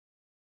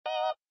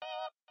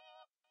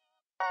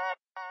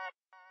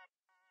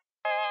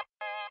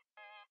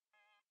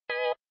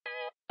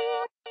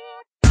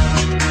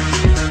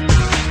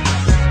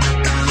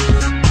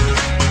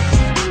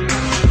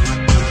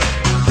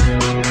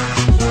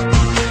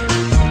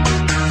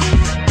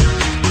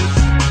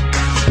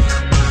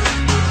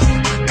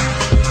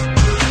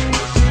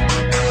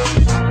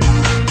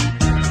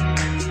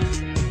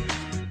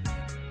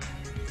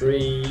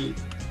Three,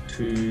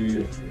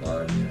 two,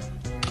 one.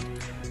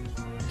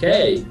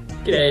 Okay,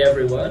 g'day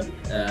everyone.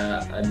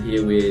 I'm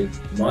here with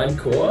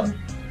MineCore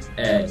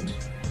and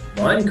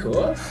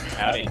MineCore.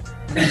 Howdy.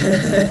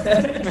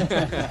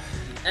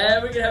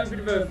 And we're gonna have a bit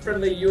of a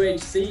friendly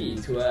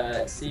UHC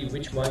to see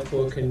which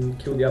MineCore can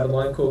kill the other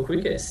MineCore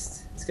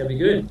quickest. It's gonna be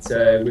good.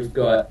 So we've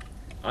got,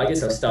 I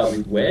guess I'll start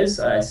with Wes.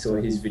 I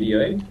saw his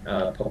video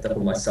popped up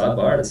on my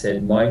sidebar and it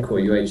said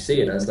MineCore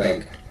UHC, and I was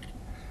like,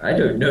 I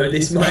don't know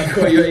this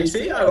MineCore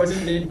UHC. I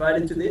wasn't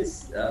invited to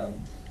this.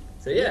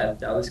 So yeah,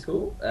 that was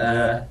cool.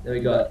 Then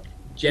we got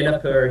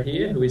Jennifer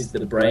here, who is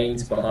the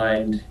brains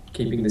behind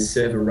keeping the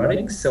server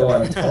running, so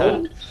I'm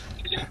told.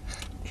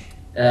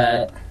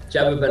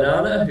 Jabba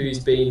Banana, who's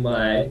been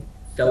my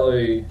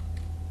fellow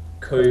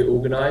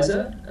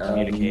co-organizer.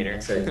 Communicator.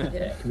 So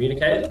yeah,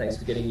 communicator. Thanks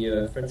for getting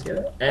your friends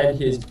together. And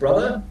his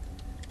brother,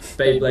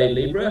 Beyblade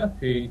Libra,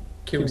 who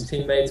kills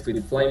teammates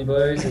with flame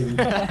bows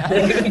and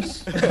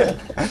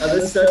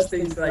other such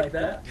things like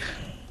that.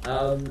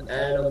 And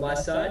on my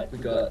side, we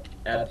got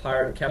our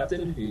pirate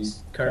captain,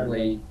 who's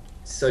currently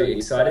so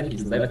excited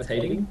he's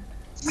levitating.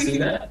 See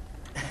that?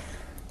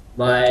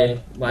 My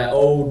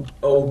old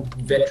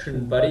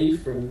veteran buddy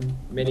from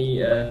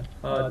many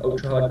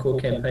ultra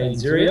hardcore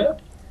campaigns, Zuria,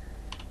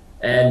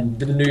 and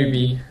the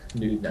newbie.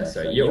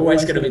 You're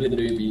always going to be the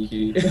newbie,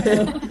 Q.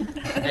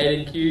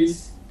 Aiden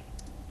Qs,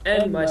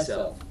 and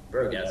myself.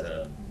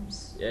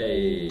 Brogasms.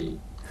 Yay.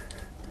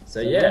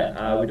 So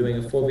yeah, we're doing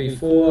a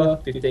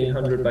 4v4,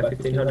 1500 by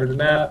 1500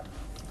 map,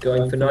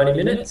 going for 90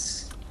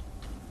 minutes.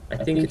 I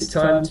think it's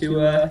time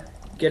to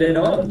get it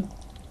on.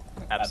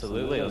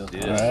 Absolutely, let's do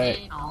this.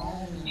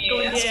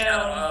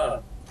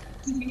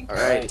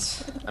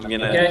 Alright, I'm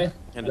gonna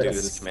do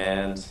this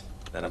command,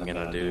 then I'm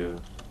gonna do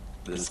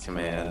this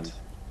command.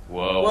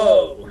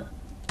 Whoa.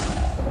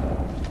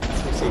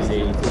 It's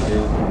easy.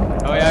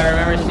 Oh yeah, I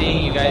remember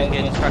seeing you guys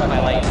get struck by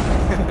lightning.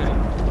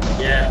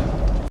 Yeah.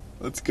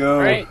 Let's go.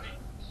 Alright,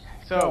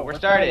 so we're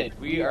started.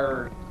 We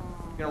are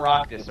gonna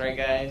rock this, right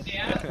guys?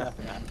 Yeah,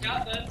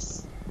 got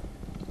this.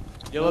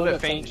 You're a little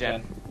bit faint,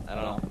 Jen. I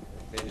don't know.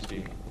 Maybe just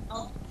be.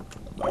 Oh,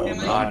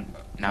 God,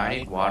 now I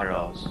need water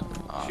else.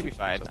 Should be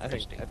fine. So I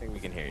think we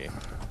can hear you.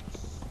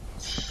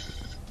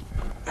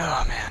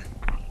 Oh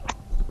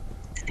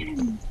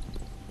man.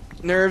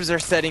 Nerves are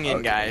setting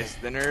in, guys.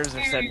 The nerves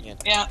are setting in.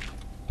 yeah.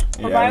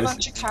 We're by a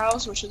bunch of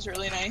cows, which is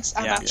really nice.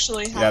 I'm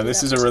actually happy. Yeah,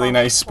 this is a really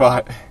nice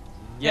spot.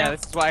 Yeah,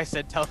 this is why I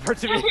said teleport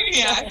to me.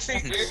 Yeah, I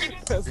figured.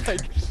 I was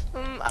like,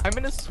 I'm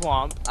in a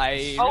swamp.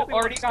 I really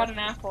already got an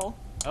apple.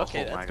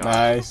 Okay, Oh my that's God.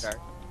 Nice.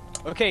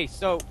 Okay,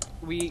 so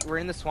we're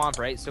in the swamp,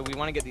 right? So we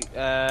want to get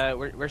the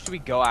where should we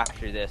go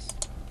after this?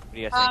 What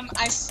do you guys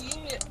think? I see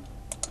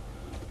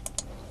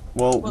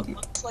Well, what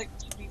looks like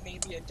to be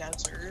maybe a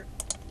desert.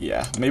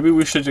 yeah, maybe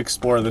we should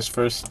explore this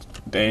first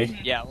day,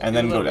 Yeah, we'll and do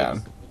then a go little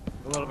down.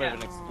 A little bit of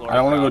an explore. I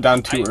don't want to go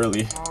down too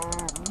early.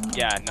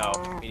 Yeah, no,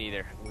 me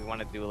neither. We want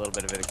to do a little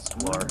bit of an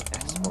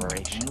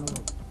exploration.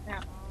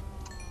 Yeah.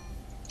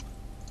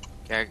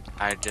 Okay,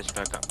 I just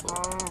spoke up.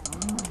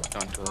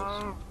 Stone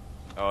tools.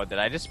 Oh, did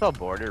I just spell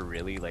border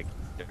really? Like,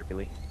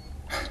 really?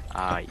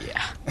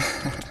 Yeah.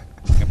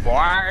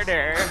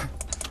 Border!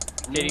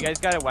 Okay, you guys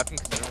got a weapon?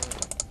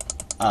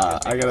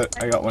 I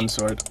got one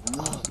sword.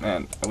 Oh,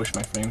 man, I wish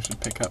my frames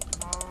would pick up.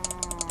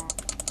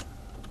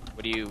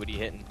 What are you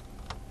hitting?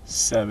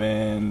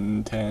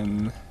 7,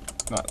 10.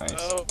 Not nice.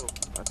 Oh,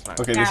 that's not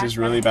Okay, this is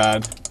really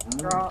bad.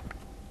 Drop.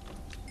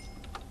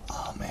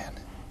 Oh man.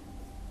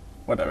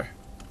 Whatever.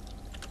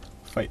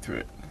 Fight through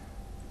it.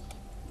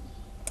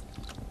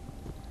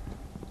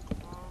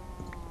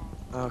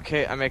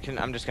 Okay,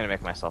 I'm just gonna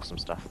make myself some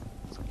stuff.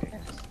 It's okay,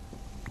 guys.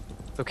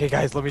 It's okay,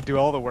 guys. Let me do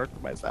all the work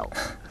myself.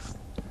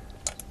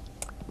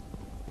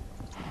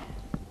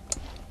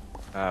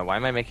 Why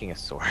am I making a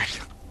sword?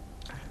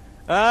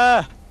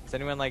 Is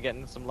anyone like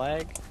getting some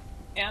lag?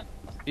 Yeah.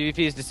 PvP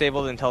is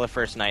disabled until the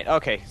first night.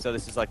 Okay, so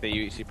this is like the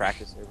UEC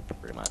practice server,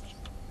 pretty much.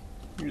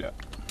 Yeah.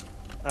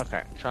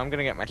 Okay, so I'm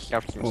gonna get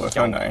myself some Oh, I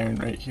stone. found iron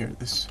right here at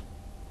this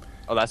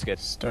Oh, that's good.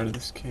 start of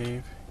this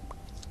cave.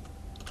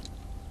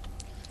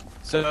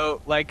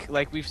 So, like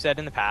we've said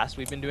in the past,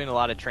 we've been doing a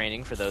lot of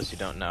training. For those who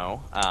don't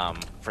know,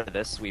 for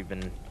this, we've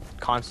been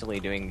constantly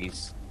doing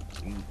these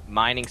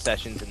mining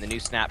sessions and the new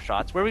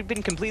snapshots, where we've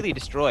been completely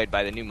destroyed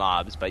by the new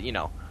mobs. But you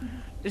know,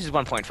 this is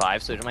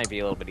 1.5, so it might be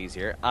a little bit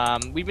easier.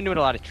 We've been doing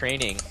a lot of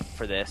training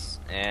for this,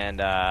 and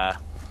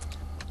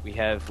we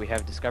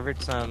have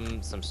discovered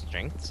some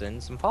strengths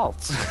and some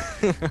faults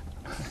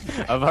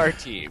of our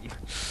team.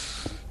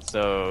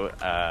 So,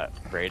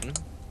 Brayden.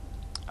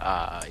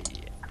 Yeah.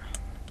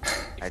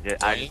 I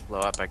just blow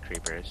up by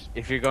creepers.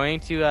 If you're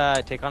going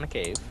to take on a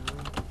cave,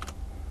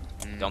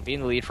 Don't be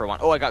in the lead for 1.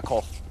 Oh, I got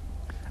coal.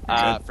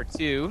 For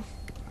 2,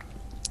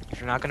 if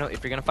you're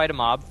gonna fight a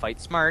mob, fight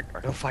smart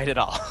or don't fight at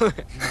all.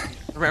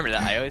 Remember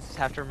that. I always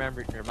have to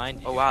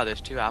remind you. Oh wow,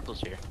 there's 2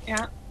 apples here.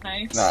 Yeah,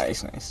 nice.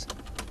 Nice.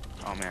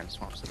 Oh man,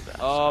 swamps are the best.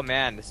 Oh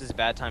man, this is a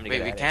bad time to Wait,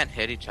 get we at can't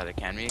hit each other,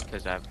 can we?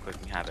 Because I have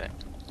clicking habit.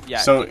 it. Yeah.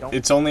 So don't-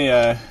 it's only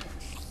a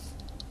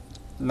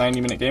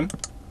 90-minute game?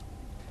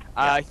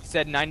 He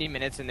said 90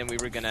 minutes, and then we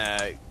were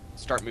gonna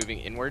start moving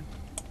inward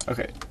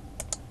Okay.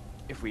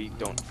 if we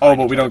don't. Oh, find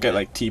but each we don't other. get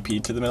like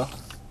TP to the middle?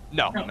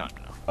 No.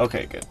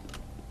 Okay, good.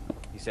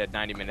 He said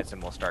 90 minutes,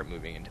 and we'll start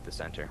moving into the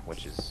center,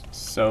 which is.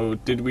 So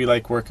did we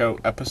like work out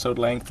episode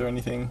length or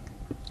anything?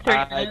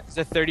 30 minutes.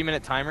 It's a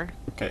 30-minute timer.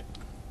 Okay.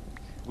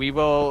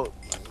 We'll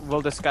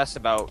discuss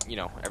about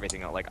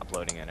everything like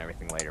uploading and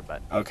everything later,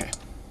 but Okay.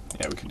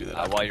 Yeah, we can do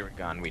that. while you were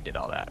gone, we did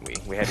all that.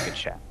 We had a good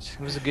chat.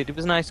 It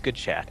was a nice, good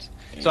chat.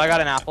 So I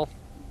got an apple.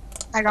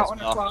 I got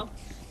That's one as well.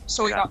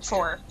 So we I got got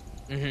 4.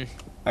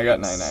 I got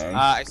 9 iron.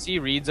 I see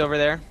reeds over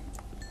there.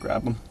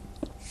 Grab them.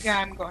 Yeah,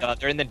 I'm going.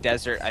 They're in the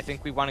desert. I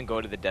think we want to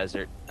go to the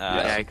desert.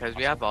 Yeah, because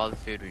we have all the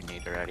food we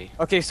need already.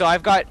 Okay, so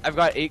I've got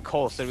 8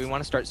 coal. So do we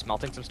want to start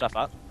smelting some stuff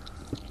up?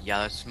 Yeah,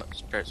 let's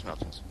start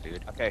smelting some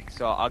food. Okay,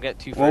 so I'll get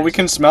 2 Well, we first.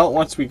 can smelt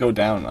once we go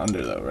down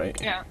under, though, right?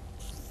 Yeah.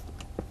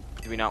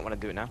 Do we not want to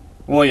do it now?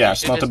 Well, yeah, We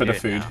should smelt a just bit do of it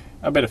food. now.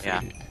 A bit of food.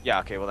 Yeah. Yeah.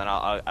 Okay. Well then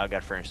I'll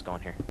get furnace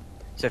going here.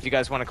 So if you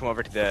guys want to come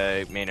over to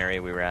the main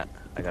area we were at,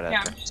 I got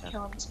Yeah, I'm just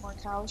killing some more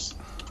cows.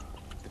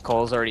 The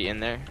coal's already in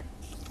there.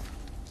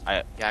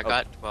 Yeah, I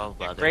got 12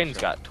 leather. Brayden's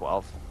so- got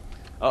 12.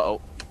 Uh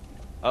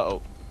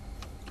oh.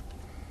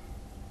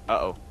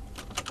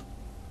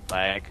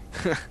 Lag.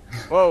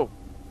 Whoa.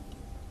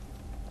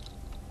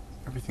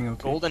 Everything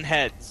okay? Golden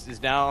Heads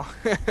is now.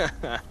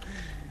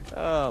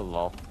 Oh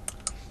lol.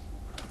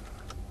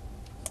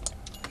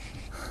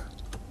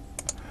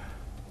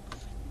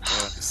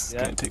 This is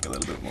gonna take a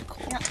little bit more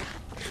coal. Yeah.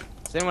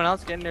 Is anyone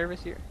else getting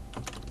nervous here?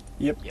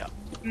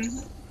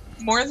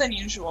 More than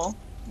usual.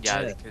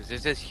 Yeah, Yeah. because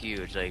this is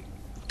huge. Like,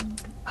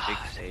 big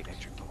Take a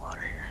drink of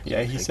water here.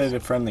 Yeah, he said a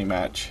friendly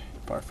match.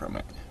 Far from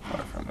it.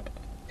 Far from it.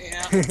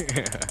 Yeah.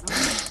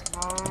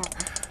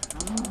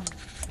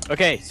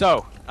 Okay,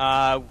 so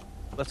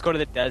let's go to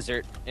the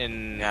desert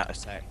in Yeah. a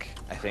sec,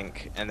 I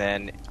think, and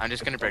then I'm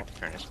just gonna break the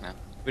furnace, man.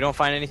 if we don't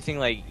find anything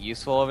like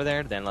useful over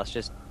there, then let's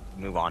just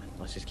move on.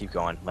 Let's just keep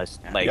going. Let's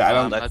like Yeah, I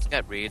don't- let's Let's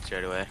get reeds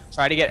right away.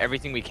 try to get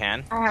everything we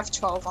can. I have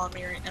 12 on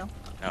me right now.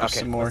 There's Okay,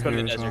 some more let's go to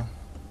here the as desert. well.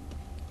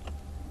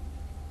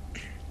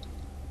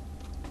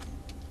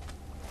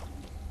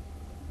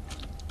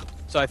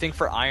 So I think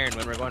for iron,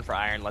 when we're going for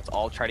iron, let's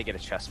all try to get a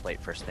chest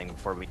plate first thing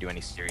before we do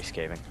any serious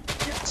caving.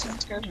 Yeah,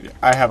 sounds good. Yeah,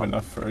 I have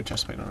enough for a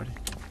chest plate already.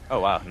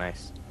 Oh wow,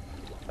 nice.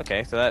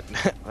 Okay, so that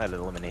that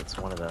eliminates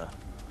one of the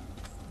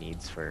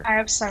needs for. I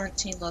have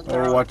 17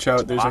 leather. Oh, watch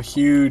out. There's a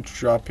huge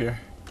drop here.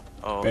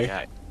 Oh, Bay?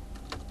 yeah.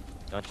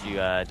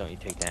 Don't you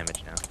take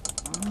damage now?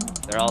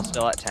 They're all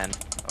still at 10.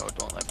 Oh,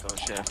 don't let go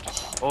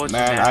shift. Oh, it's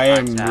Man, expanded I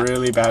am mine shaft.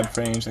 really bad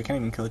frames. I can't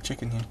even kill a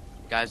chicken here.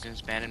 Guys, in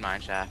expanded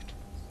mine shaft.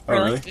 Oh,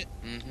 Really? really?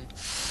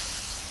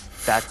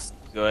 Mm-hmm. That's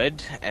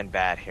good and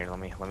bad. Here, let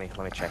me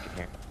check it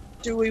here.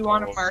 Do we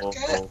want to mark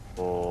it?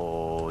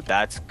 Oh,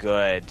 that's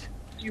good.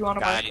 Do you want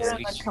to mark Guys, it and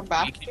we then should- come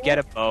back? We to could it? get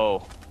a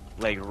bow,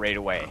 like right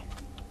away.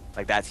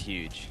 Like that's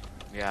huge.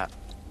 Yeah.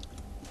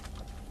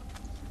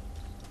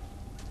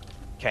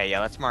 Okay, yeah,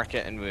 let's mark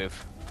it and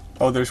move.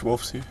 Oh, there's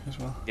wolves here as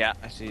well. Yeah,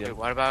 I see Wait, them.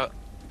 what about...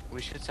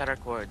 We should set our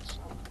cords.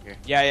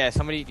 Yeah.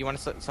 Somebody, do you want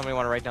to? Somebody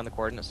want to write down the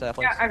coordinates to that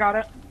place? Yeah, I got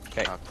it.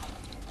 Okay.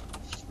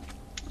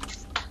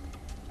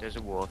 There's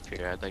a wolf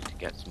here. I'd like to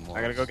get some wolves.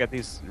 I gotta go get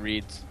these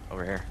reeds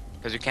over here.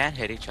 Because we can't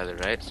hit each other,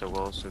 right? So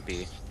wolves would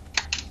be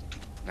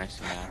nice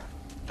and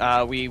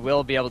that. We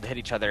will be able to hit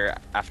each other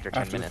after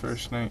 10 After the minutes.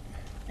 first night.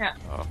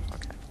 Oh,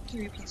 okay.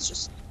 PvP's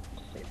just.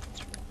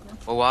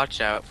 Well,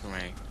 watch out for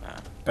me.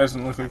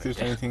 Doesn't look like there's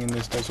anything in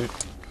this desert.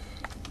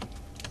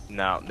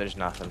 No, there's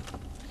nothing.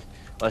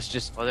 Let's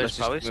just. Well, there's let's just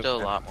probably move still a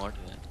there. lot more to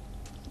it.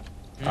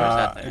 Hmm. Or is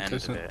that the it end of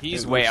doesn't- it?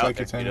 He's It way looks out like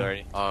there it's dude, ending.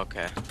 already. Oh,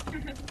 okay.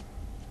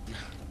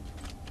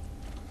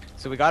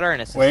 So we got our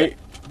innocence. Wait.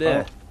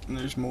 The- Oh,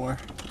 there's more.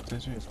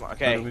 Desert.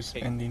 Okay. Thought it was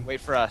okay, ending.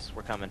 Wait for us.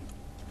 We're coming.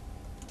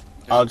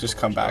 I'll just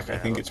come back. Okay, I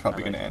think it's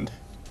probably I'm gonna end.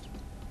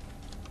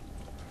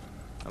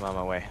 I'm on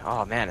my way.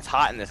 Oh man, it's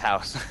hot in this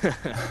house.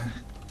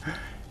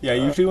 Yeah,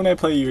 usually when I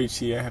play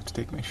UHC, I have to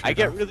take my shirt I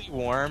get off. really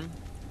warm,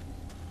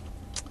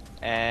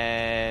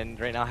 and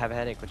right now I have a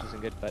headache, which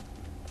isn't good. But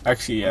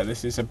Actually, yeah,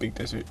 this is a big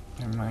desert.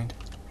 Never mind.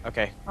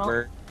 okay,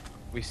 Oh.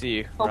 we see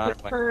you. We're on Hope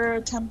our way. for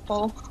a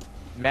temple.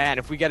 Man,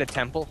 if we get a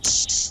temple,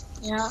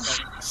 Yeah.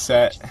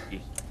 Set.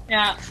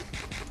 Yeah.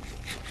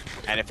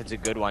 and if it's a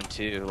good one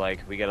too, like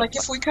we get Like a,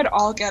 if we could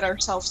all get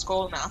ourselves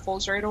golden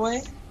apples right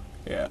away.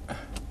 Yeah.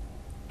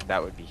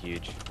 that would be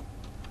huge.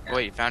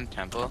 Wait, you found a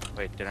temple?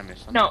 Wait, did I miss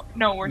something?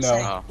 No, we're No.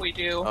 saying Oh. if we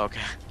do. Okay.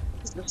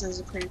 'Cause this is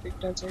a pretty big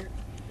desert.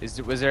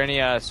 Was there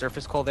any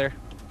surface coal there?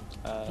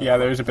 Yeah,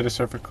 there's a bit of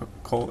surface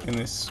coal in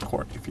this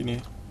court if you need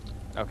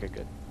it. Okay,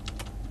 good.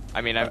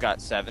 I mean, I've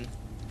got 7.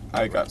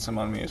 I got some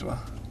on me as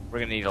well. We're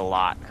gonna need a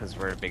lot because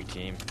we're a big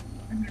team.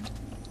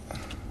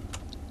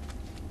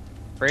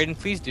 Brayden,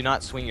 please do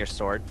not swing your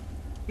sword.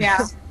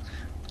 Yeah.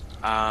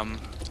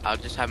 I'll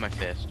just have my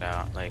fist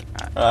out. Like.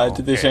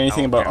 Did they say I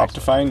anything won't about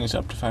carry my sword. Optifine? Is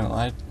Optifine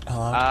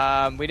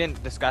allowed? We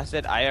didn't discuss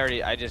it.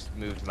 I just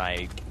moved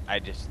my. I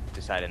just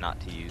decided not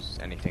to use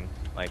anything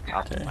like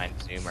Optifine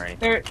Zoom or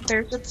anything.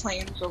 There's the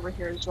planes over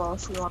here as well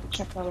if we want to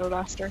check that out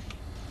after.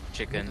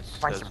 Chickens.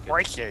 Find those some good.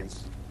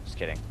 breakers. Just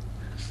kidding.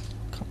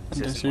 This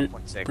is Desert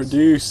 1.6.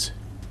 produce.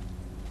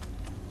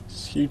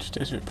 It's huge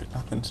desert, but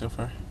nothing so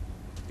far.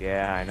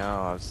 Yeah, I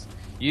know.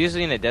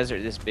 Usually in a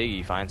desert this big,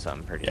 you find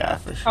something pretty. Yeah,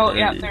 fast. for sure. Oh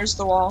yeah, there's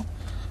the wall.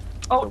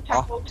 Oh, The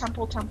wall?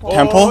 temple. Temple?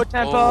 Oh,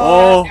 temple!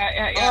 Oh,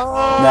 Yeah.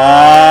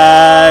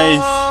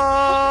 nice.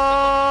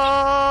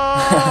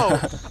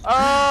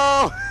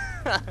 Oh!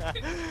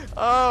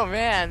 Oh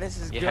man, this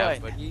is Yeah,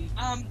 good. but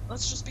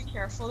Let's just be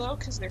careful though,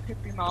 because there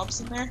could be mobs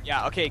in there.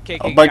 Yeah. Okay.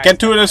 Oh, but get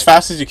to it as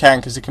fast as you can,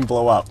 because it can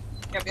blow up,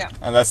 Yep.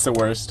 and that's the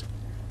worst.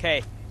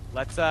 Okay.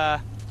 Let's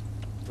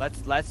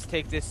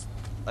take this.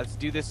 Let's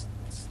do this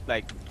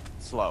like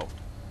slow.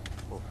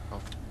 oh.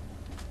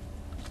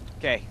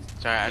 Okay.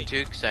 Sorry, I'm too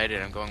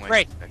excited. I'm going way.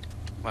 Great.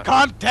 What?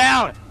 Calm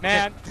down,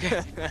 man.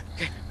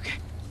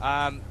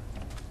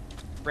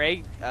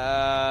 Bray,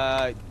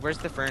 where's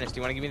the furnace? Do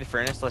you want to give me the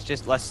furnace?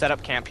 Let's set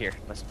up camp here.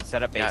 Let's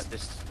set up base.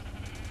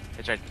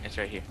 Yeah, it's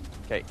right here.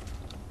 Okay.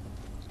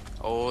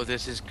 Oh,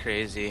 this is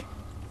crazy.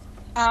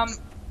 I'm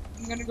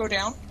gonna go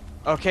down.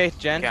 Okay,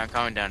 Jen. Okay, I'm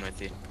coming down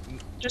with you.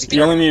 Just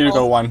You only need to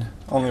careful. go one.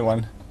 Only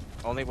one.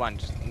 Only one.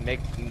 Just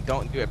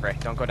don't do it, Bray.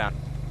 Don't go down.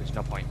 There's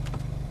no point.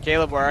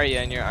 Caleb, where are you?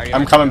 Are you?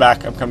 I'm coming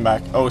back.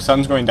 Oh,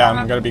 sun's going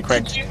down. We gotta be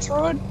quick. Could you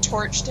throw a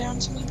torch down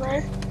to me,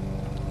 Bray?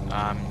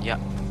 Yeah.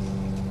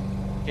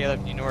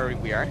 Caleb, do you know where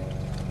we are?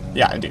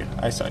 Yeah, I do.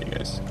 I saw you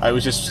guys. I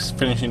was just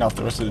finishing off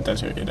the rest of the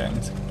desert. It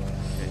ends.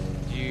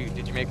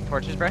 Did you make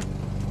torches, Bray?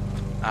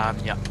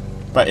 Yeah.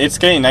 But it's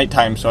getting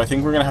nighttime, so I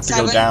think we're gonna have to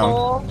go 7 down.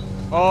 gold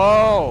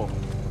Oh.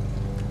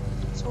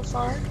 so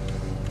far.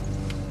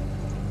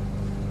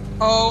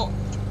 Oh,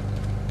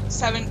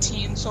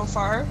 17 so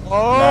far.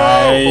 Oh.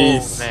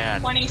 Nice.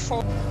 Man.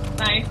 24.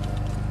 Nice.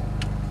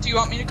 Do you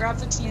want me to grab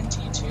the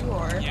TNT too,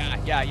 or?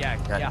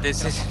 Yeah.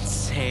 This is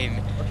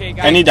insane. Okay,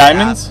 guys. Any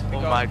diamonds? Oh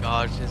my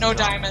gosh. this No is-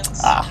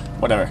 diamonds. Ah,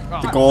 whatever.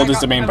 Oh, The gold I is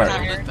the got main part.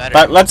 iron. Gold is better.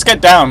 But let's get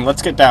down.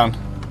 Let's get down.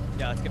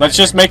 Yeah, get Let's back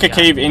just make a Yeah.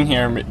 cave in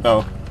here,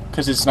 though,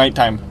 because it's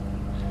nighttime.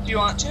 Do you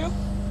want to?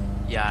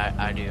 Yeah,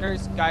 I do. there.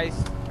 There's guys.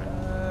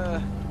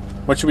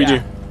 What should we Yeah.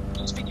 do?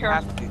 Just be We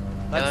careful. have to.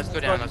 let's go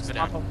down, let's go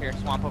down.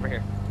 Swamp over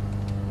here.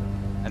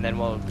 And then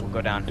we'll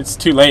go down. It's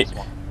too late.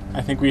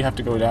 I think we have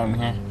to go down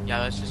here.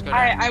 Yeah, let's just go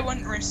down. I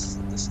wouldn't risk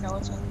the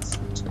skeletons.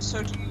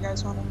 So do you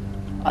guys want to?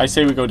 I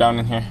say we go down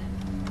in here.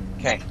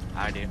 Okay.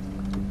 I do.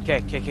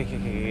 Okay.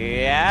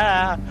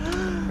 Yeah.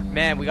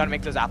 Man, we gotta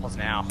make those apples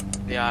now.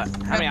 Yeah.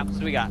 How many apples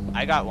do we got?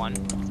 I got one.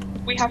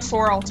 We have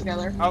 4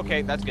 altogether.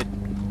 Okay, that's good.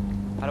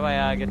 How do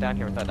I get down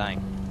here without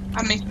dying?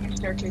 I'm making a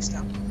staircase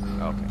now.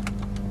 Okay.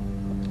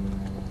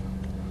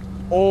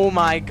 Oh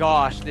my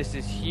gosh, this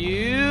is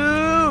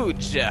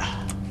huge.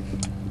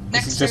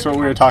 This is just what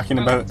we were talking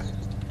about.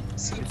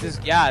 See? This is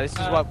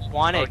what we Oh,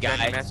 wanted, Jen,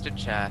 you guys. missed a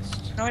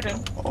chest. No, I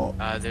didn't. Oh,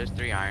 There's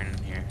 3 iron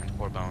in here and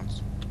 4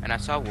 bones. And I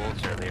saw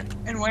wolves earlier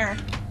And where?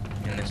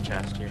 in this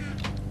chest here.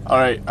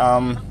 alright,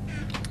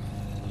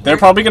 they're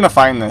probably gonna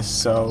find this,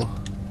 so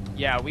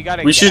Yeah, we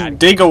gotta. we get should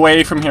dig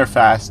away from here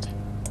fast.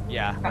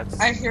 Yeah, let's.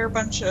 I hear a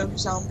bunch of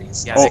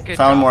zombies. Yeah, Oh, they could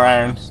found drop more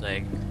iron. bombs,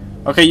 Like,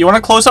 Okay, you wanna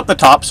close up the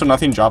top so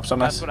nothing drops on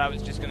That's us? what I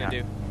was just gonna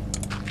do.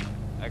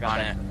 I got on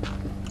that.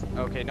 it.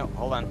 Okay, no,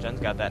 hold on. Jen's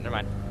got that. Never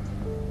mind.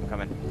 I'm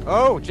coming.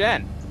 Oh,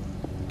 Jen!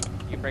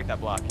 You can break that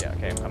block. Yeah,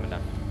 okay, I'm coming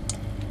down.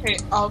 Okay,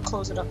 I'll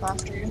close it up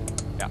after you.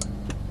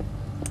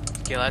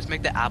 Okay, let's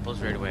make the apples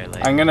right away.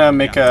 Like, I'm gonna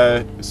make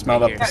a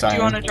smelt up Yeah, the Do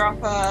you want sign. to drop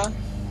a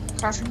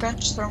crafting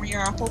bench? Throw me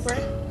your apple,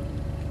 Bray.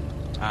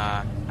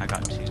 I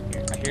got 2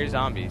 here. I hear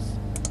zombies.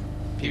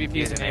 PvP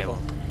is enabled.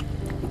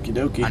 Okie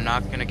dokie. I'm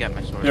not gonna get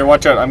my sword. Here,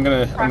 watch out. I'm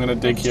gonna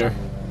dig here.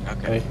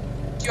 Okay. Okay.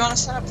 Do you want to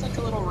set up like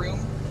a little room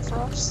for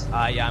us?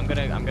 Yeah, I'm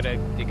gonna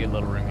dig a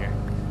little room here.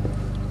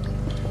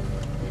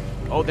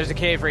 Oh, there's a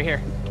cave right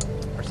here.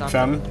 Or something.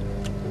 Found.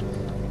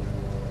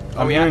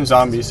 Oh, I'm yeah. hearing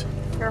zombies.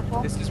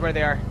 Careful. This is where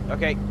they are.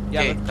 Okay.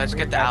 Yeah. Okay, let's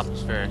get the guys.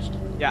 apples first.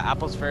 Yeah,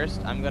 apples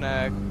first. I'm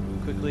gonna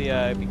quickly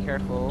be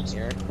careful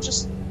here.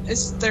 Just,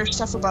 is there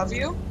stuff above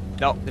you?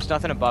 No, there's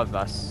nothing above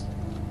us.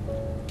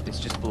 It's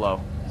just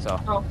below. So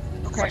Oh,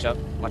 okay. watch out.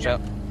 Watch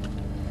out.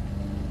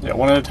 Yeah,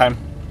 one at a time.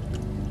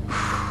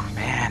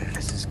 Man,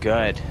 this is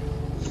good.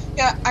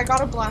 Yeah, I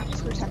got a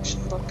blast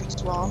protection book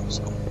as well.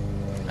 So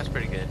That's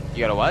pretty good. You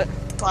got a what?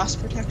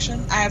 blast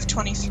protection. I have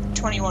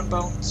 21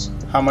 bones.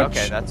 How much?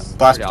 Okay, that's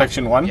Blast pretty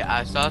protection 1? Yeah,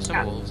 I saw some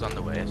Yeah. wolves on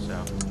the way, so.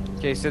 awesome.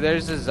 Okay, so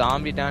there's a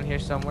zombie down here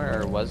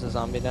somewhere, or was a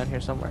zombie down here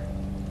somewhere.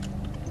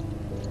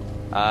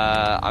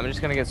 I'm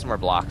just gonna get some more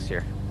blocks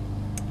here.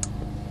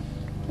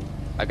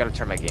 I gotta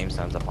turn my game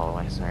sounds up all the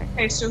way. Sorry.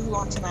 Okay, so who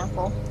wants an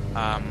apple?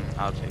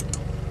 I'll take.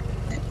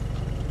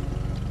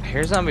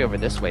 here's a zombie over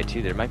this way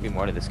too. There might be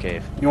more to this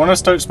cave. You want to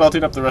start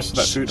spelting up the rest of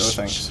that food? Oh,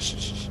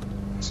 thanks.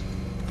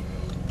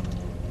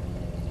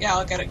 Yeah,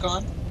 I'll get it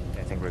going.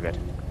 I think we're good.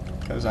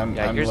 Because I'm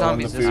Yeah, here's low on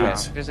the zombies this way.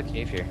 foods. There's a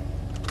cave here.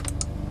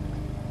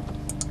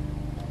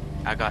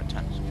 I got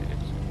tons of food.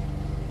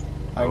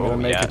 I'm gonna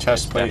make yeah, a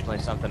chest plate.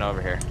 Definitely something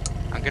over here.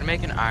 I'm gonna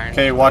make an iron.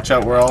 Okay, watch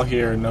out. We're all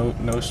here. No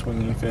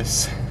swinging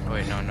fists. Oh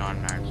wait, no, not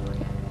an iron sword.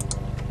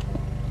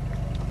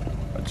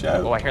 Watch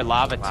out. Oh, I hear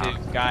lava Wow. too.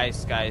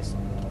 Guys, there's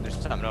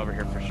something over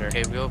here for sure.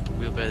 Okay, we'll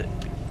be.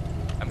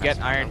 I'm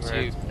getting iron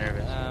too.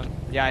 Nervous.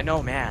 Yeah, I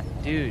know, man,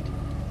 dude.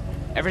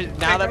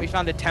 Now that we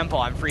found the temple,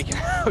 I'm freaking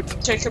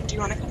out. Jacob, do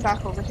you want to come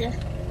back over here?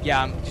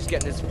 Yeah, I'm just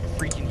getting this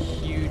freaking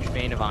huge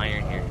vein of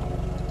iron here.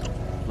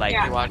 Like,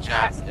 Yeah, watch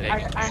out. I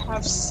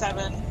have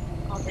 7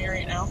 on me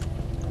right now.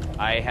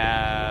 I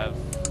have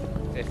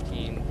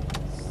 15.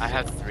 I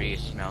have 3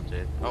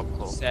 smelted. Oh,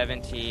 cool.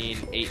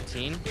 17,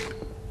 18.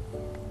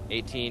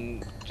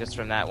 18 just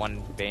from that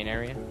one vein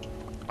area.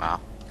 Wow.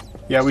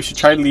 Yeah, we should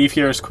try to leave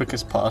here as quick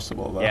as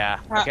possible, though. Yeah,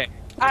 okay.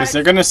 Because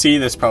they're gonna see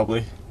this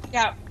probably.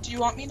 Yeah, do you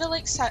want me to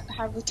like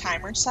have the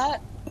timer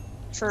set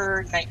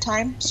for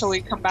nighttime so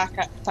we come back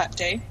at that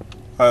day?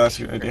 Oh, that's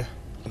a good idea.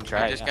 Can try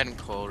I'm it, just yeah. getting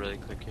coal really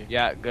quick here.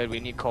 Yeah, good. We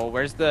need coal.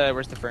 Where's the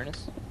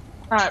furnace?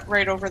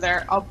 Right over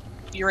there. I'll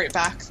be right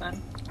back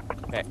then.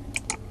 Okay.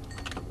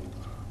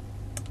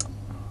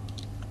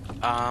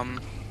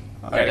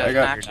 There I doesn't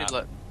got. actually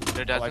look.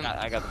 There Oh, doesn't.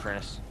 I got the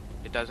furnace.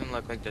 It doesn't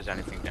look like there's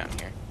anything down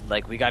here.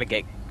 Like, we gotta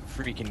get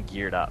freaking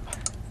geared up.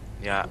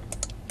 Yeah.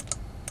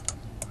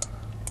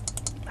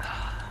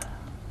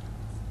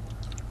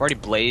 I've already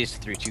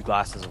blazed through 2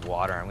 glasses of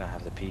water. I'm gonna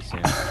have to pee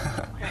soon.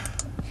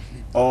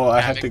 Oh, I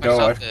Yeah, have make to go.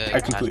 myself the I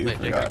completely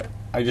chest plate, forgot.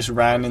 I just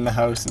ran in the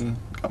house and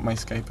got my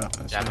Skype up.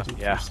 That's Yeah, what I did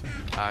yeah. first.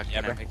 Can Yeah,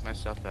 I bro. make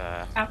myself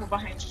a Apple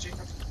behind you, Jacob.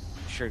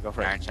 Sure, go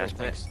for iron it. chest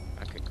plate?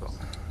 Thanks. Okay, cool.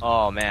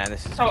 Oh man,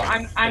 this is. So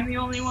good. I'm the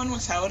only one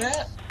without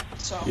it.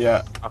 So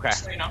Yeah. Okay.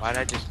 so you know. Why'd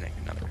I just make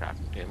another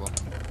crafting table?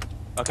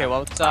 Okay.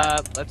 Well,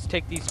 let's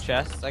take these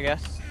chests, I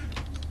guess.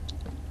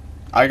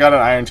 I got an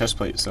iron chest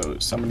plate, so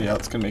somebody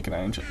else can make an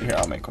iron chest. Here,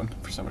 I'll make one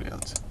for somebody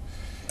else.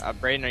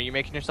 Brayden, are you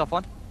making yourself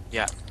one?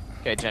 Yeah.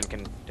 Okay, Jen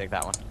can take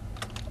that one.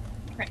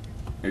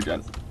 Here,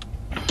 Jen.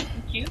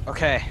 Thank you.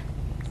 Okay.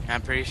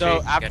 I'm pretty sure. you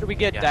So can after we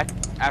get yeah.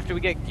 after we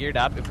get geared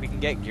up, if we can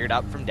get geared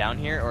up from down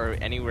here or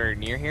anywhere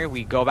near here,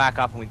 we go back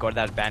up and we go to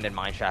that abandoned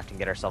mine shaft and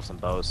get ourselves some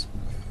bows,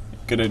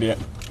 Good idea.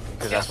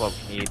 because that's what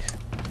we need.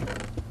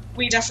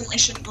 We definitely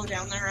shouldn't go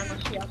down there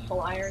unless we have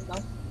full iron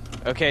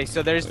though. Okay,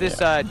 so there's this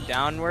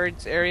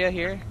downwards area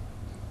here.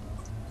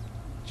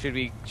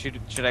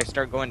 Should I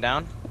start going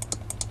down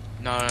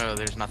No,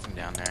 there's nothing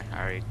down there.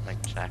 I already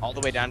checked. all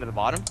the way down to the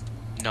bottom?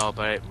 No,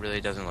 but it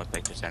really doesn't look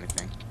like there's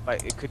anything.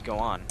 But it could go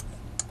on.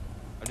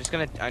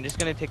 I'm just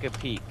gonna take a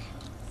peek.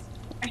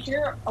 I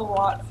hear a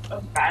lot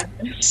of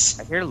badness.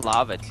 I hear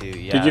lava too.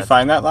 Yeah. Did you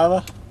find that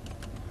lava?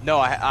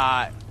 No,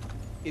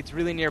 it's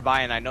really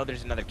nearby, and I know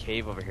there's another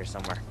cave over here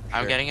somewhere.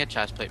 I'm Sure. getting a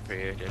chest plate for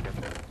you, Jacob.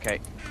 Okay.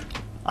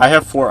 I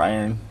have 4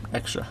 iron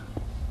extra.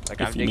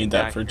 Like If you need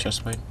that for a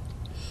chest plate.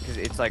 because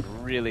it's like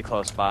really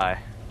close by.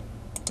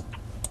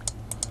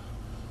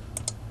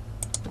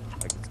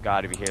 Like it's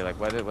got to be here. Like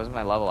what's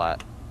my level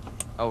at?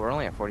 Oh, we're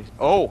only at 40.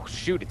 Oh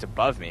shoot, it's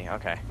above me.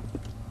 Okay.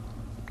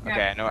 Yeah.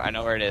 Okay, I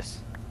know where it is.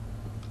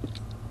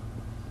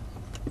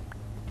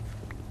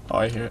 Oh,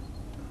 I hear it.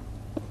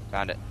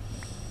 Found it.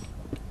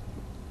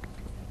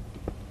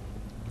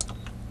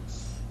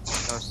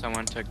 Oh,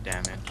 someone took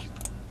damage.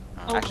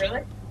 Oh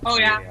really? Oh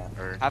yeah.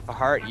 Or, Half a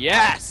heart.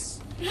 Yes.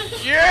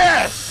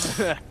 Yes.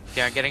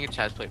 yeah, I'm getting a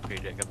chest plate for you,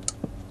 Jacob.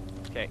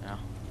 Okay. No.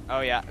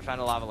 Oh yeah, I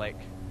found a lava lake.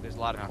 There's a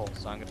lot of Oh. coal,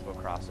 so I'm gonna go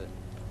across it.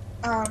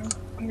 I'm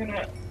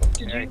gonna.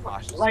 Did Very you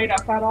cautious. light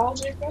up at all,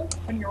 Jacob,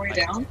 on your way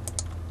down?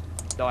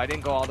 No, I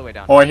didn't go all the way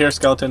down. Oh, I hear a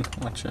skeleton.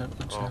 Watch out.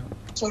 Watch Oh. out.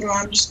 So do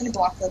I. I'm just gonna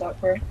block that up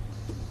for you.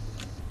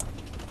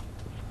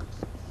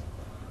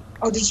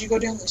 Oh, did you go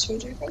down this way,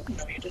 Jacob?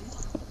 No, you didn't.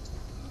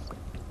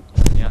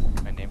 Yeah,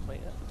 my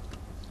nameplate yet?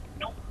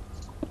 Nope.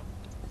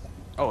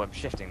 Oh, I'm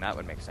shifting. That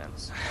would make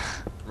sense.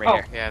 Right Oh.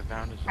 here. Yeah, I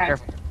found it. Okay.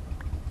 Careful.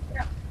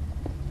 Yeah.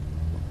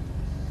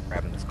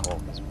 Grabbing this coal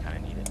because we kind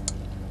of need it.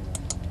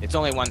 It's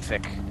only 1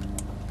 thick.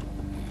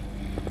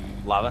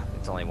 Lava.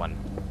 It's only one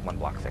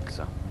block thick,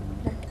 so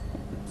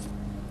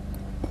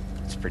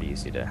it's pretty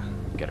easy to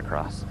get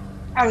across.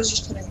 I was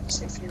just putting the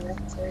safety room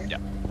for you. Yeah.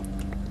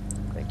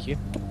 Thank you.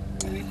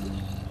 Be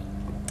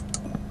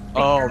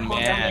Oh careful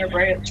down there, man,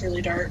 Bray. It's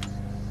really dark.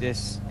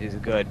 this is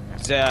good.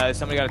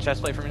 Somebody got a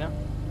chest plate for me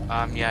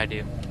now? Yeah, I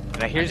do.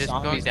 Did I hear I'm just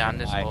zombies going down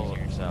this alive hole.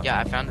 here, so. Yeah,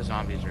 I found the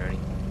zombies already.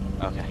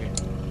 Okay.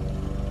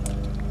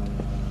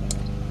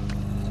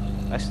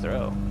 Nice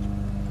throw.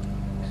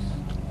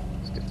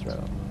 It's a good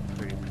throw.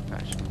 Pretty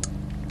professional.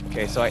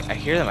 Okay, so I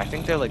hear them. I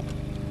think they're like.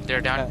 They're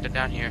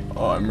down here.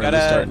 Oh, I'm really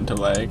Gotta- starting to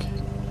lag.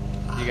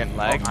 You getting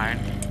lag? Oh, iron.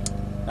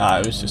 Ah,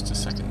 it was just a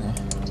second there.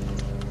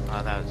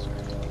 Oh, that was.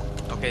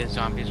 Okay, the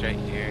zombies right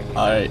here.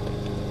 Alright.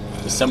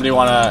 Does somebody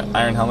want an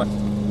iron helmet?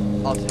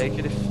 I'll take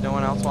it if no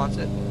one else wants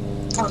it.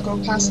 I'll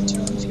go pass it to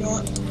him if you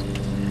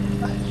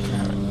want.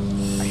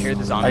 hear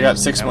the zombies. I got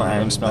 6 I more wanna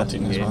iron investigate.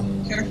 smelting as well.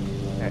 Here.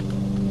 Okay.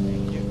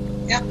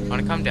 Thank you.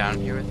 Wanna come down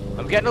here with?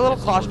 I'm getting a little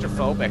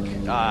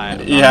claustrophobic.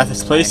 Yeah,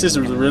 this place is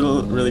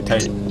really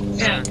tight.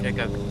 Yeah. No,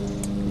 Jacob.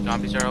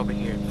 Zombies are over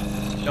here.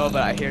 No,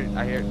 but I hear.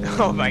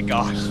 Oh my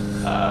gosh.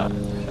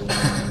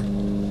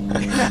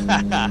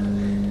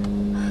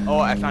 Oh,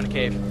 I found a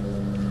cave.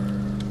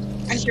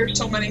 I hear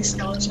so many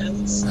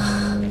skeletons.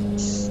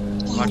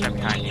 Watch out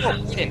behind you.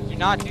 Oh, Eden, do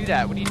not do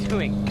that. What are you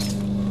doing?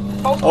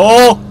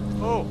 Oh!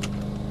 Oh,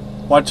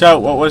 Watch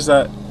out, what was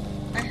that?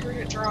 I heard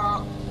it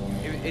drop.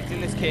 it's in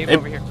this cave It-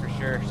 over here for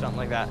sure. Something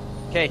like that.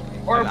 Okay.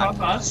 Or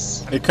above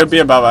us. It could be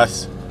above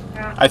us.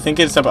 Yeah. I think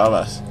it's above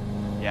us.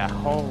 Yeah.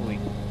 Holy.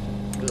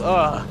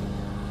 Ugh.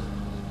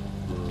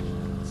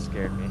 It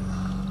scared me.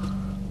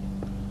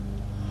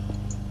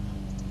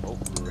 Oh,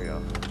 here we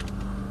go.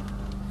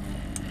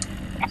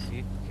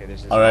 See? Okay,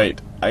 there's this.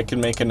 Alright, I can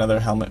make another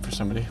helmet for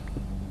somebody.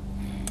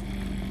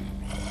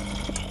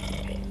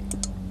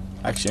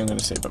 Actually, I'm gonna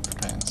save up for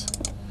pants.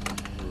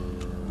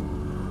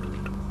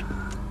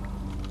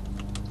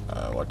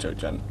 Watch out,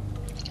 Jen.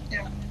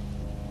 Yeah.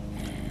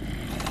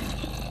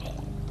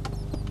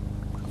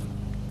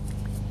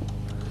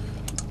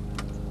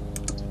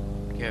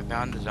 Okay, I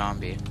found the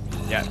zombie.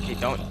 Yeah. Okay.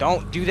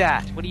 Don't do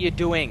that. What are you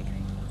doing?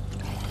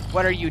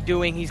 What are you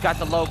doing? He's got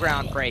the low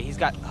ground, Bray. He's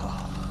got.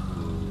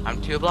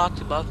 I'm 2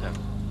 blocks above him.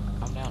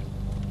 Calm down.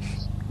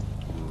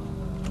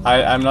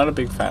 I'm not a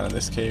big fan of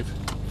this cave.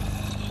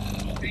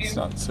 It's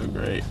not so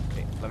great.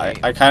 Okay, let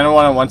me- I kind of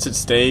want to, once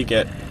it's day,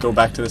 go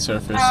back to the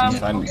surface and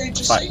find, Okay,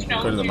 just so you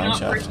know, go to the do mine not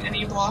shaft. break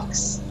any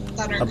blocks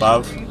that are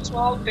Above? creepy as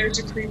well. There's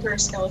a creeper, a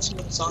skeleton,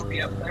 and a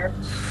zombie up there.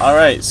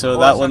 Alright, so Oh, that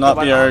let's will not not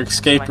go be back our out.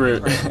 escape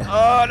route.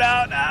 Oh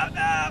no.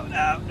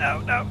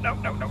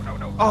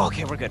 Oh,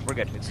 okay, we're good.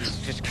 It's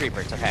just a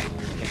creeper. It's okay.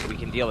 We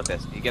can deal with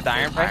this. You get the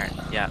iron pipe?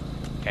 Iron. Yeah.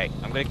 Okay,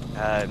 I'm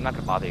not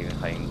gonna bother you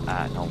playing.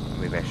 No,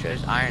 maybe I should.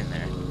 There's iron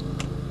there.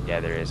 Yeah,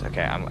 there is.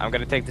 Okay, I'm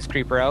gonna take this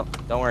creeper out.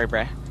 Don't worry,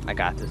 Bray. I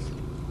got this.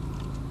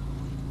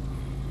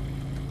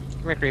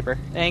 Come here, creeper.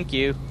 Thank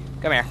you.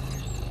 Come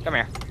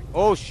here.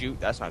 Oh shoot,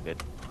 that's not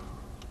good.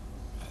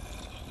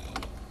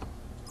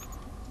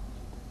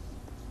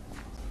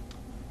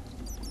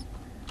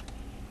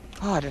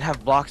 Oh, I didn't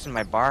have blocks in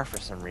my bar for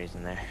some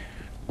reason there.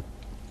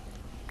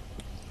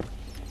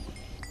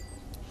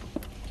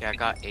 Okay, I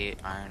got 8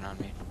 iron on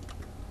me.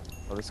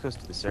 Well, this goes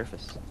to the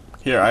surface.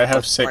 Here, I have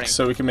Morning. 6,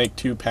 so we can make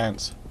 2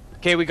 pants.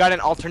 Okay, we got an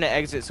alternate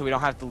exit, so we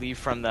don't have to leave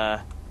from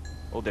the.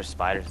 Oh, there's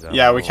spiders though.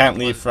 Yeah, we can't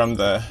leave from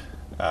the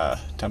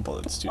temple.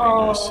 It's too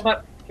dangerous. Oh,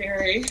 that's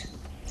scary.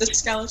 The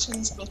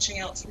skeleton's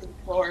glitching out through the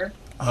floor.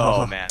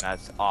 Oh man,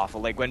 that's awful.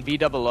 Like when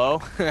BOO,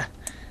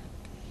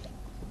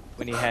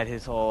 when he had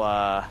his whole.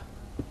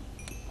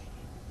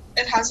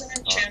 It has an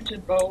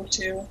enchanted bow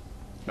too.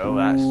 Oh,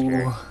 that's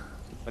scary. Ooh.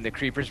 When the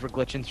creepers were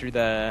glitching through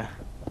the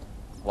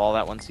wall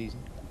that one season,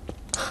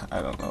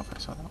 I don't know if I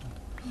saw that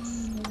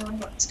one.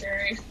 That's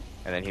scary.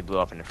 and then he blew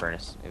up in the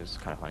furnace. It was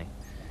kind of funny.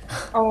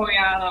 Oh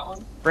yeah, that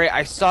one. Bray,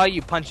 I saw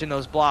you punching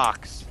those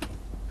blocks.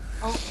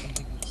 Oh,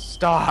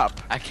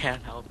 Stop! I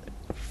can't help it.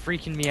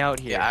 Freaking me out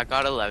here. Yeah, I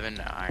got 11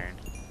 iron.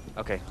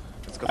 Okay,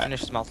 let's go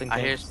finish smelting I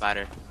things. hear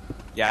spider.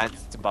 Yeah,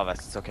 it's above us.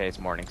 It's okay. It's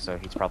morning, so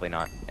he's probably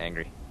not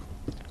angry.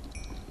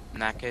 In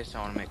that case,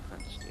 I want to make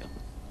flint steel.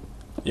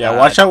 Yeah,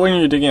 watch out when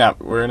you're digging up.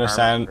 We're in a armor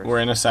sand. first. We're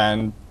in a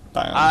sand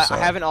biome. So. I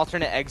have an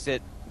alternate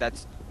exit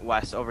that's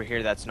west over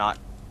here. That's not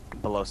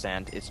below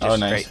sand. It's just Oh,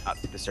 nice. straight up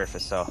to the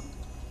surface. So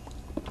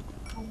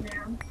oh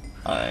man.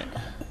 All right.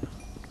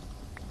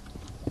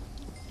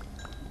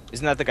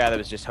 isn't that the guy that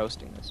was just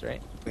hosting this?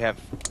 Right? We have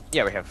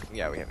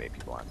 8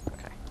 people on.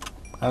 Okay.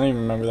 I don't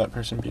even remember that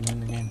person being in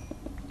the game.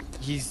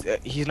 He's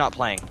not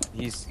playing.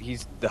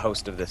 He's the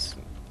host of this.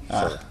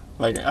 server.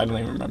 Like I don't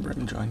even remember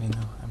him joining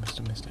though. I must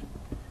have missed it.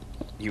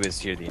 He was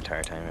here the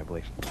entire time, I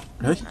believe.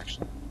 Really?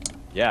 Actually.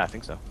 Yeah, I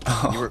think so.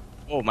 Oh. You were.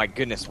 Oh my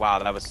goodness! Wow,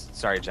 that was.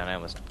 Sorry, Jen. I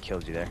almost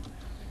killed you there.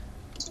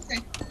 It's okay.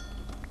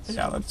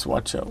 Yeah, let's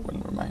watch out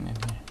when we're mining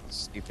here.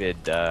 Stupid.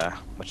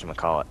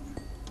 Whatchamacallit?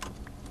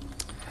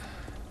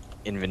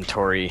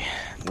 Inventory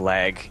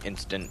lag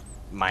instant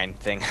mine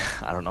thing.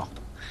 I don't know.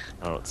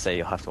 I don't know what to say.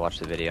 You'll have to watch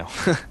the video.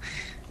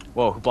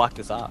 Whoa! Who blocked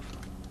this off?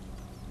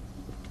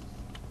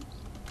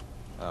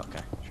 Oh,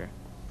 okay, sure.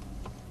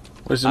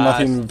 Was there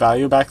nothing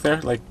value back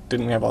there? Like,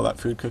 didn't we have all that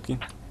food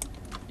cooking?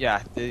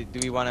 Yeah. Do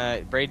we want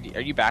to? Braid,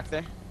 are you back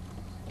there?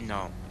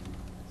 No.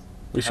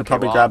 We should Okay,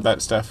 probably well- grab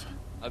that stuff.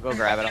 I'll go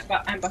grab it.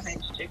 I'm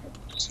behind you, Jacob.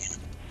 Just,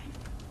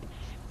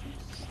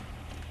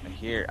 I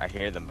hear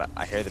them.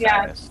 I hear them Yeah.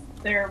 behind us.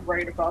 they're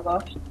right above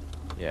us.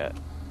 Yeah,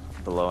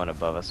 below and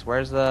above us.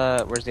 Where's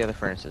the other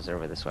furnaces? They're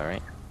over this way,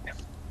 right?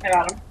 I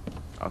got them.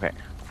 Okay.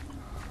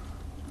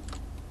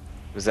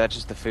 Was that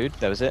just the food?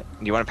 That was it?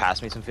 Do you want to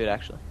pass me some food,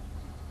 actually?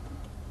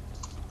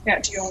 Yeah,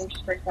 do you want to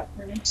just break that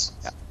furnace?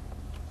 Yeah.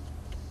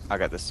 I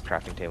got this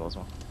crafting table as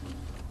well.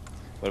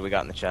 What do we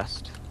got in the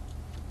chest?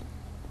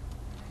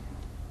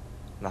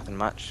 Nothing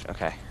much.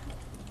 Okay.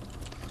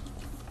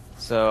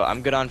 So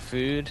I'm good on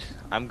food.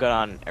 I'm good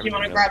on Do you everything.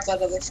 want to really. grab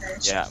that other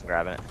furnace? Yeah, I'm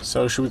grabbing it.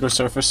 So should we go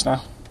surface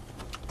now?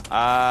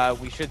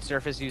 We should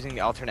surface using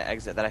the alternate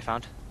exit that I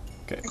found.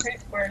 Okay,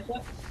 where is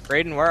it?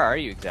 Braden, where are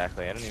you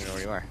exactly? I don't even know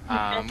where you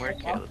are. Where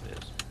Caleb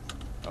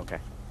is. Okay.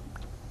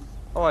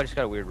 Oh, I just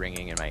got a weird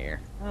ringing in my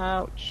ear.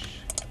 Ouch.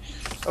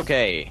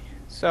 Okay,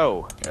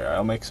 so Here,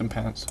 I'll make some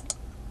pants.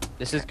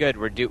 this is good.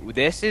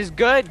 This is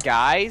good,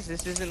 guys.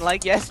 This isn't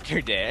like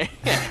yesterday.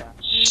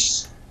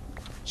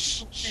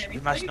 We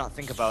must not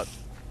think about.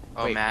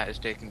 Oh, Wait. Matt is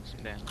taking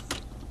some damage.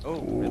 Oh,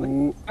 really?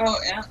 Ooh. Oh,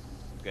 yeah.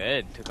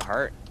 Good. Took a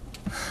heart.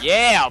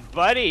 Yeah,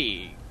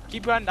 buddy.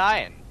 Keep on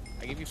dying.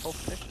 I give you full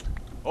permission.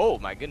 Oh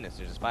my goodness,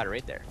 there's a spider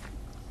right there.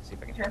 Let's see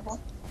if I Be can. careful.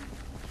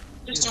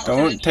 Just get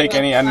Don't into take the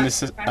any back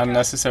up.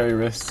 unnecessary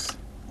risks.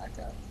 Back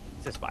up.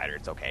 It's a spider.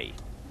 It's okay.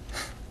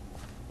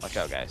 Watch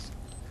out, guys.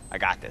 I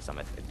got this.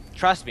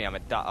 Trust me.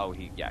 Oh,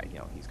 he's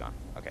gone.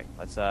 Okay,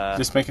 let's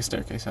Just make a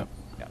staircase up.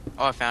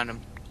 Oh, I found him.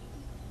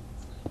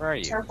 Where are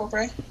you? Careful,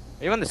 Bray.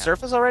 Are you on the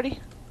surface already?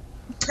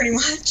 Pretty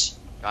much.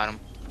 Got him.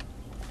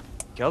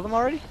 Killed him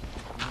already?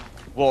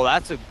 Whoa,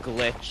 that's a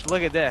glitch.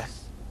 Look at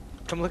this.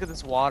 Come look at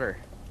this water.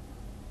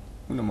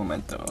 Un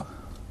momento.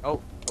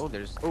 Oh,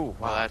 there's. Oh, wow.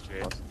 Well, that's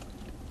weird.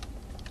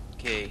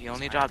 Okay, he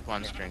only dropped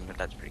one string, but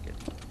that's pretty good.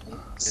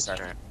 Good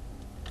start.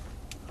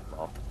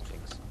 Oh,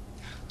 jinx.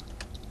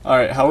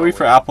 Alright, how are we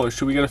for apples?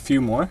 Should we get a few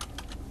more?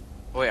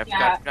 Oh, wait, I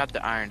Yeah. forgot to grab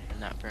the iron in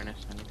that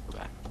furnace. I need to go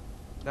back.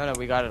 No,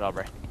 we got it,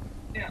 Aubrey.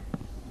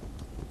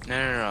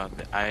 No.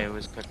 I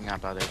was cooking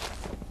up others.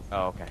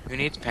 Oh, okay. Who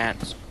needs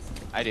pants?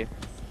 I do.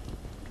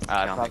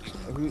 I'll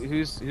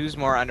Who's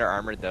more under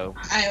armored though?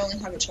 I only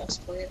have a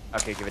chest plate.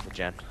 Okay, give it to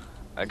Jen.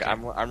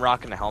 I'm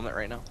rocking a helmet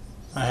right now.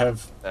 I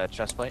have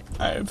Chest plate.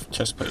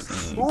 chest plate.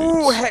 And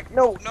Ooh, boots. heck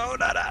no.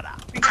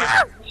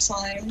 Because of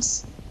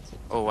slimes.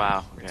 Oh,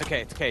 wow. It's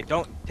okay.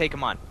 Don't take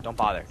them on. Don't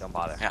bother.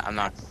 Yeah, I'm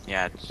not.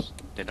 Yeah,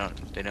 they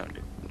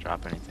don't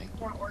drop anything.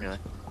 Not worth Really.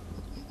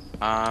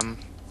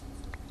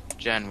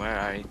 Jen, where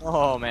are you?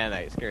 Oh man,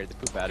 that scared the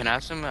poop out of Can me. I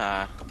have some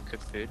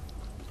cooked food?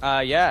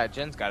 Yeah,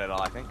 Jen's got it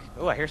all, I think.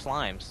 Oh, I hear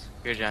slimes.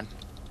 Here, Jen.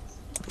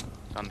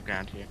 It's on the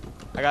ground here.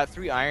 I got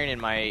 3 iron in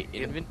my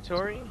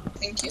inventory.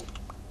 Thank you.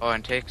 Oh,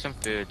 and take some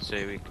food so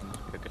we can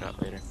cook it up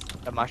later.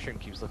 That mushroom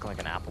keeps looking like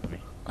an apple to me.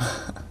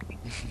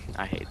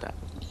 I hate that.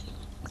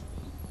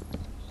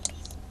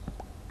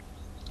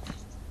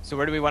 So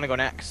where do we want to go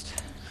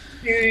next?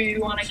 Do you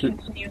want to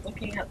continue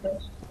looking at the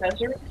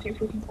desert? See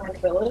if we can find a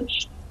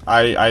village?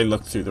 I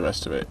looked through the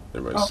rest of it.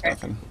 There was Okay.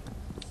 nothing.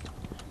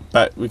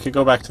 But we could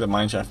go back to the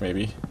mine shaft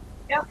maybe.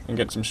 Yeah. And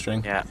get some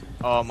string. Yeah,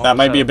 Oh, That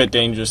might be a bit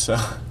dangerous, so.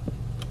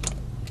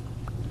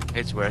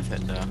 it's worth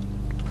it though.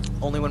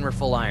 Only when we're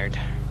full ironed.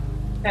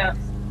 Yeah.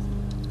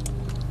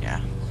 Yeah.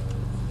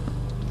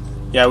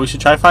 Yeah, we should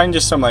try find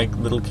just some like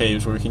little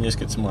caves where we can just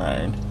get some more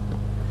iron.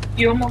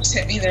 You almost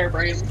hit me there,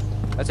 Brayden.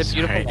 That's a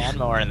beautiful Sorry.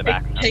 lawnmower in the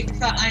background. Take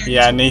the iron.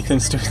 Yeah,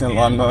 Nathan's doing the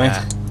lawn mowing.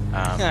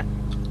 Yeah.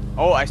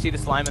 Oh, I see the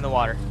slime in the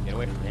water. Get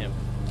away from him.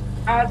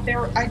 I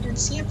did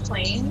see a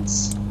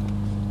plains.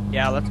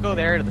 Yeah, let's go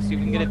there. Let's see if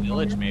we can get a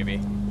village, maybe.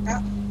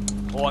 Yeah.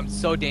 Oh, I'm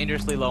so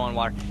dangerously low on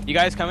water. You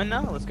guys coming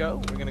now? Let's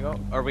go. We're gonna go.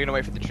 Or are we gonna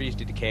wait for the trees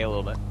to decay a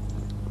little bit?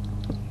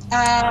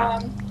 I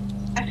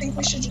think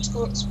we should just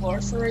go explore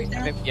for right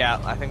now.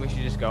 I think we should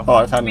just go. Oh,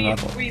 I found an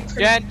apple.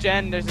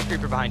 Jen, there's a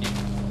creeper behind you.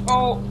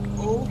 Oh,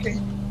 okay.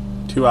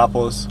 2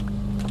 apples.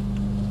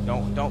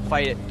 Don't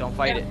fight it. Don't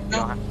fight Yeah, it. You no.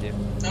 don't have to.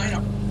 No, I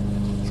know.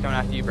 He's coming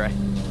after you, Bray.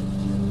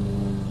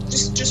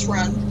 Just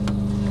run.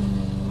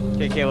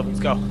 Okay, Caleb, let's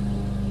go.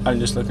 I'm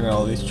just looking at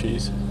all these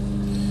trees.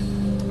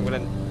 I'm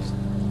gonna.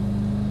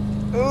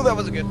 Oh, that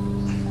was a good.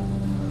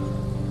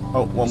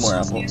 Oh, one more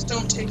apple. Please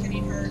don't take any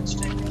hurts,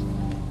 Jacob.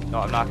 No,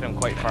 I'm knocking him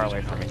quite far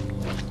away from me.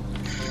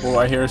 Oh,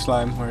 I hear a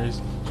slime. Where is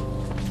he?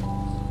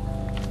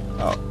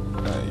 Oh,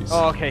 nice.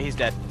 Oh, okay, he's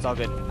dead. It's all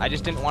good. I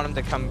just didn't want him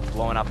to come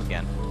blowing up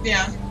again.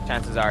 Yeah.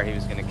 Chances are he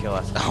was gonna kill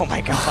us. Oh my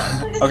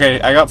god.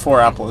 Okay, I got 4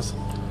 apples.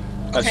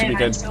 That should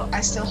be and good.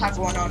 I still have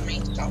one on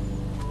me, so.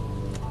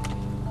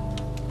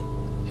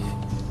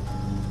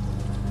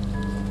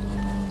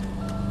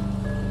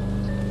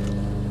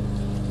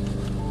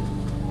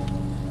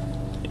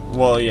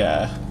 Well,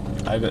 yeah.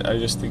 I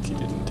just think he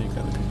didn't take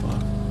other people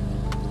off.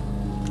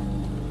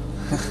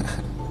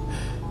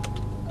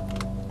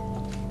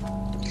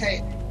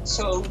 Okay,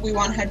 so we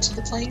want to head to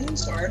the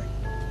plains, or?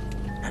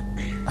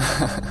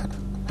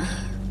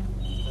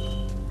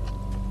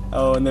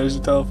 Oh, and there's a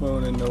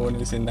telephone and no one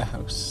is in the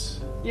house.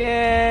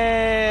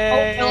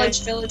 Yay! Oh,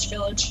 village.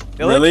 Village?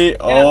 Really? Yeah.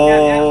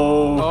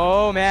 Oh.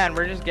 Oh man,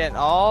 we're just getting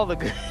all the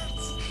goods.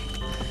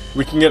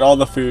 We can get all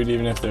the food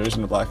even if there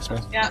isn't a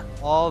blacksmith. Yeah.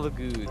 All the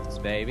goods,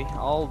 baby.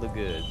 All the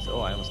goods.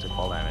 Oh, I almost took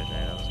fall damage.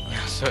 Right?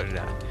 So did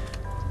I.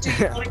 Do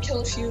you want to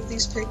kill a few of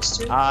these pigs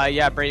too?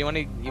 Yeah, Bray, you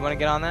wanna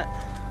get on that?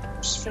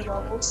 Just for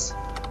levels.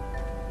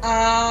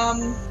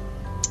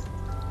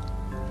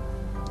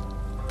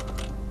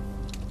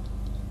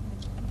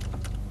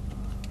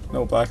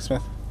 No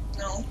blacksmith.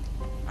 No.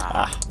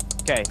 Ah.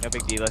 Okay, no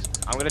big deal.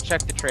 I'm gonna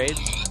check the trades.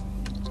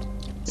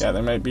 Yeah,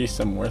 there might be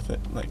some worth it,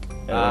 like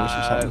arrows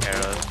or something.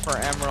 Arrows. For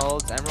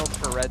emeralds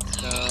for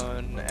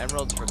redstone,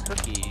 emeralds for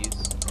cookies.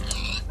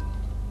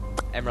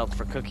 Emerald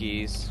for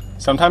cookies.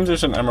 Sometimes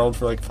there's an emerald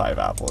for like 5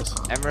 apples.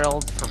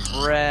 Emerald for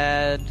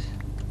bread.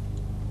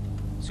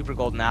 Super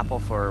golden apple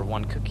for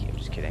 1 cookie. I'm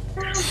just kidding.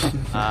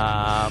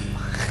 That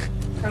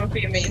would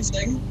be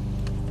amazing.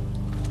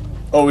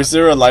 Oh, is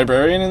there a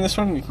librarian in this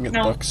one? You can get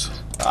No. books.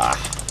 Ah.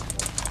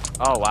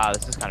 Oh wow,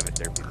 this is kind of a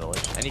derpy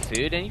village. Any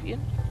food?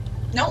 Anything?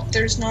 Nope,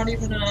 there's not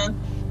even a.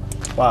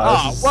 Wow.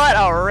 Oh, This is... what a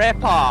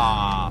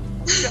ripoff!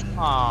 Come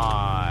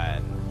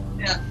on.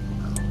 Yeah.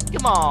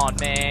 Come on,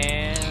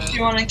 man. Do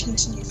you want to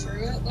continue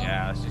through it? Though?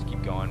 Yeah, let's just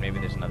keep going. Maybe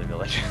there's another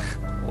village.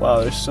 Wow,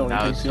 there's so That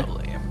many was things so here.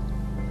 lame.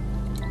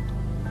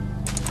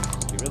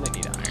 We really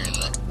need iron,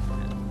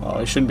 though. Oh,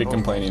 I shouldn't be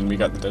complaining. We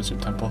got the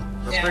desert temple.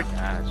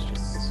 Yeah. It's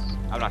just.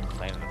 I'm not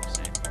complaining. I'm just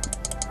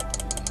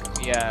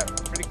saying. Yeah,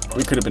 pretty.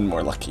 We could have been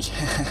more lucky.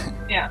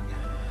 Yeah.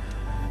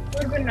 It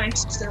would have been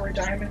nice if there were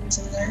diamonds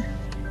in there.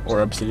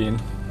 Or obsidian.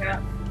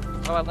 Yeah.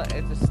 Oh,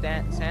 it's a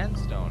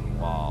sandstone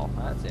wall.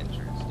 That's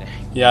interesting.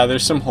 Yeah,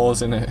 there's some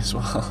holes in it as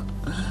well.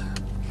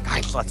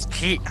 Guys, let's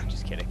cheat. I'm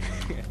just kidding.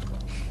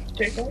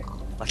 Jacob.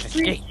 Let's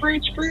Breach, escape.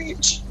 breach,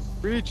 breach.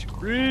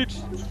 Breach.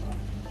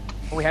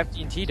 Oh, we have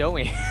TNT, don't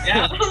we?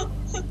 Yeah.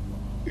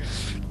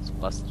 Let's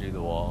bust through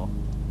the wall.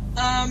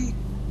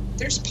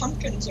 There's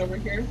pumpkins over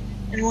here.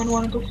 Anyone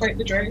want to go fight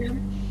the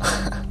dragon?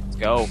 Let's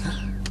go.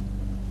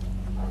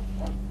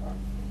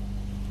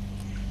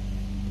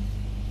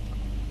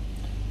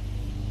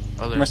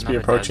 Oh, there's Must be another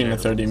approaching the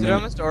desert. 30 Is it minute.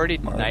 almost already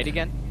Mark. night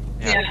again?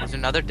 Yeah, Yeah. there's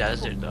another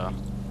desert though.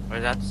 Or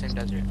is that the same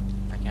desert?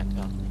 I can't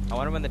tell. I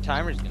wonder when the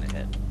timer's gonna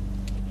hit.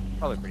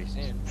 Probably pretty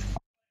soon.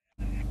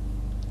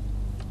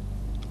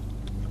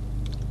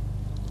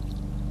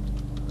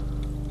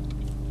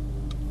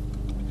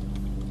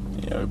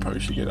 Yeah, we probably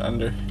should get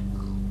under.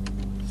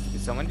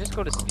 Did someone just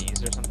go to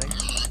sneeze or something?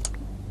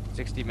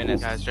 60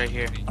 minutes. Guys, right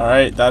here.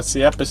 Alright, that's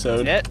the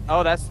episode. It?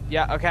 Oh, that's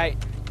yeah. Okay.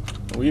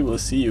 We will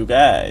see you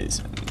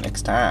guys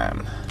next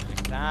time.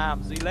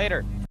 See you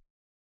later.